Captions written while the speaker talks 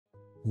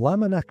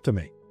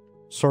Laminectomy,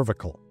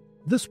 cervical.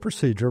 This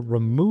procedure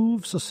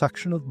removes a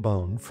section of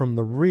bone from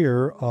the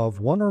rear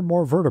of one or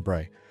more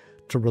vertebrae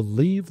to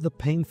relieve the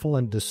painful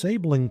and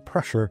disabling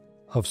pressure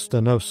of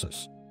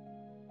stenosis.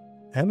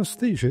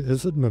 Anesthesia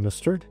is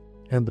administered,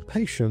 and the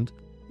patient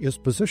is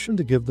positioned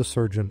to give the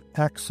surgeon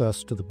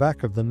access to the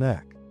back of the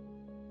neck.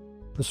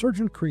 The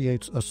surgeon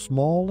creates a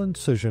small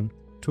incision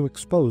to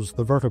expose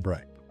the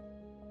vertebrae.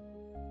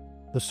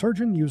 The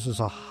surgeon uses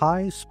a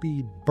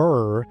high-speed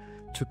burr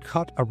to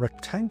cut a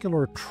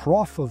rectangular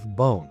trough of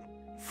bone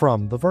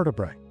from the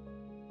vertebrae.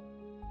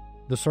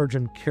 The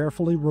surgeon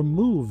carefully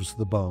removes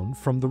the bone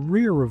from the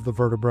rear of the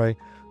vertebrae,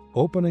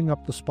 opening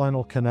up the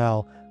spinal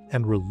canal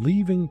and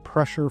relieving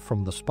pressure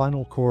from the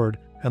spinal cord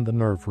and the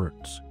nerve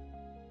roots.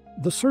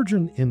 The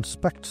surgeon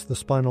inspects the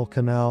spinal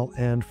canal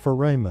and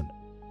foramen,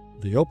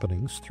 the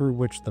openings through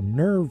which the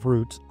nerve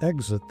roots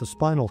exit the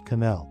spinal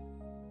canal.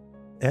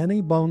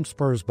 Any bone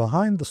spurs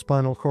behind the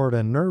spinal cord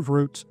and nerve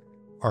roots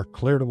are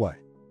cleared away.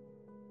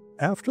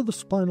 After the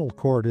spinal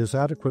cord is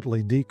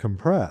adequately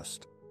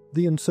decompressed,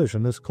 the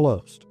incision is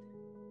closed.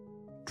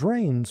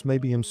 Drains may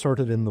be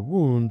inserted in the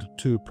wound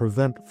to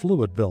prevent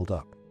fluid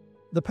buildup.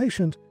 The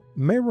patient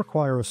may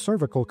require a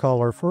cervical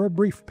collar for a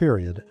brief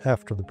period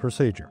after the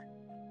procedure.